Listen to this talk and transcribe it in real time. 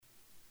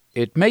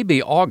It may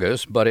be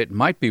August, but it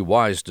might be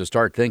wise to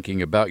start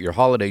thinking about your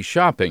holiday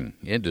shopping.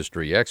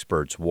 Industry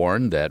experts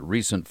warn that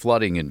recent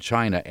flooding in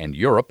China and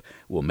Europe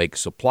will make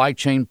supply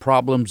chain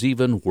problems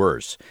even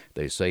worse.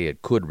 They say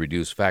it could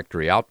reduce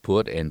factory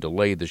output and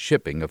delay the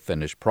shipping of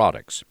finished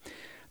products.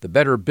 The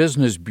Better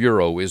Business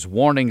Bureau is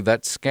warning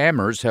that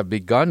scammers have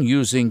begun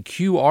using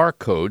QR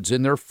codes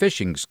in their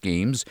phishing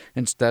schemes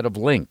instead of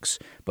links.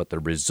 But the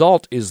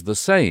result is the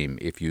same.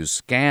 If you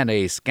scan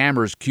a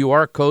scammer's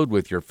QR code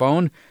with your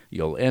phone,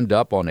 you'll end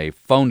up on a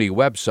phony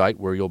website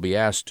where you'll be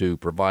asked to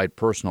provide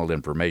personal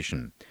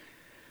information.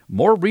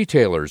 More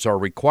retailers are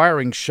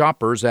requiring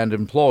shoppers and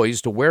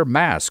employees to wear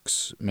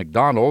masks.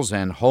 McDonald's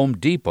and Home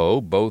Depot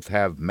both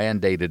have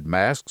mandated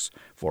masks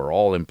for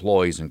all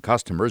employees and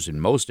customers in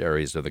most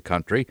areas of the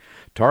country.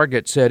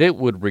 Target said it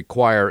would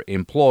require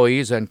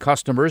employees and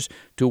customers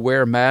to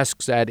wear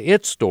masks at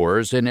its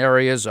stores in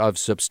areas of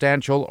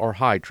substantial or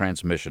high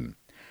transmission.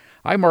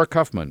 I'm Mark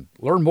Huffman.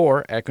 Learn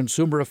more at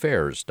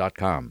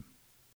ConsumerAffairs.com.